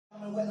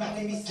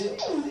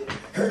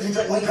Heard you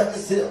drink when cut the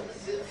seal.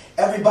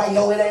 Everybody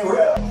know it ain't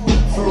real.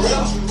 For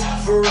real,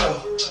 for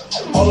real.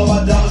 All of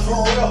my diamonds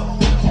for real.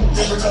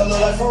 Different color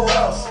like for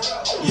real.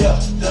 Yeah,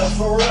 that's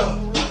for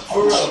real,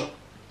 for real.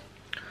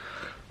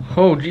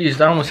 Oh geez,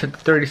 that almost hit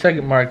the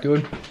 30-second mark,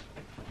 dude.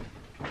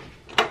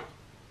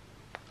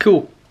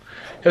 Cool.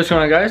 Hey, what's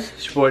going on, guys?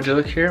 It's your boy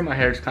Agilox here. My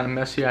hair is kind of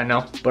messy, I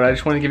know. But I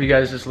just want to give you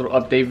guys this little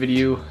update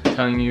video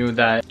telling you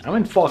that I'm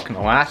in fucking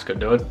Alaska,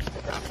 dude.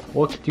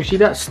 Look, do you see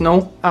that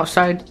snow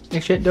outside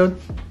and shit, dude?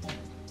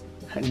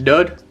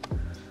 Dude.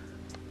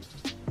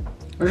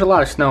 There's a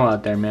lot of snow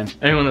out there, man.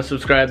 Anyone that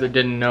subscribed that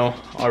didn't know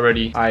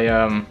already,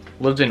 I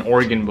lived in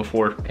Oregon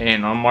before,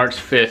 and on March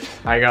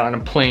 5th, I got on a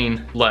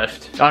plane,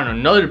 left, got on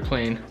another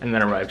plane, and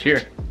then arrived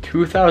here.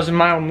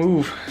 2,000-mile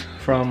move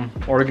from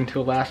Oregon to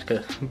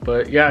Alaska.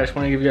 But yeah, I just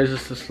want to give you guys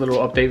this little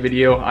update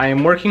video. I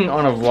am working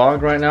on a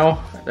vlog right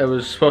now that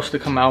was supposed to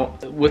come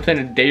out within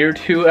a day or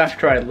two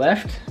after I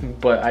left,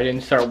 but I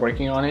didn't start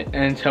working on it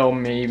until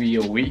maybe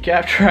a week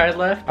after I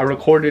left. I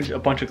recorded a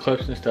bunch of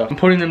clips and stuff. I'm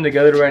putting them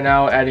together right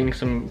now, adding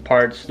some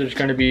parts. There's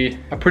going to be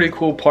a pretty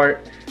cool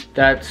part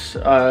that's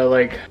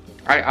like,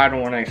 I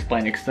don't want to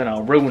explain it because then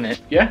I'll ruin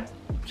it. Yeah,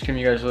 just giving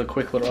you guys a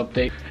quick little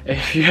update.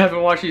 If you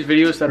haven't watched these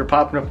videos that are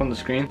popping up on the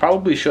screen,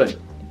 probably should,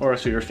 or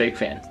else you're a fake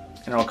fan.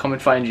 And I'll come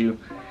and find you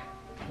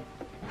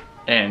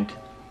and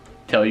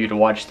tell you to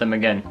watch them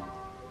again.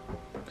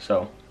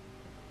 So,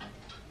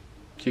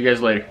 see you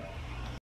guys later.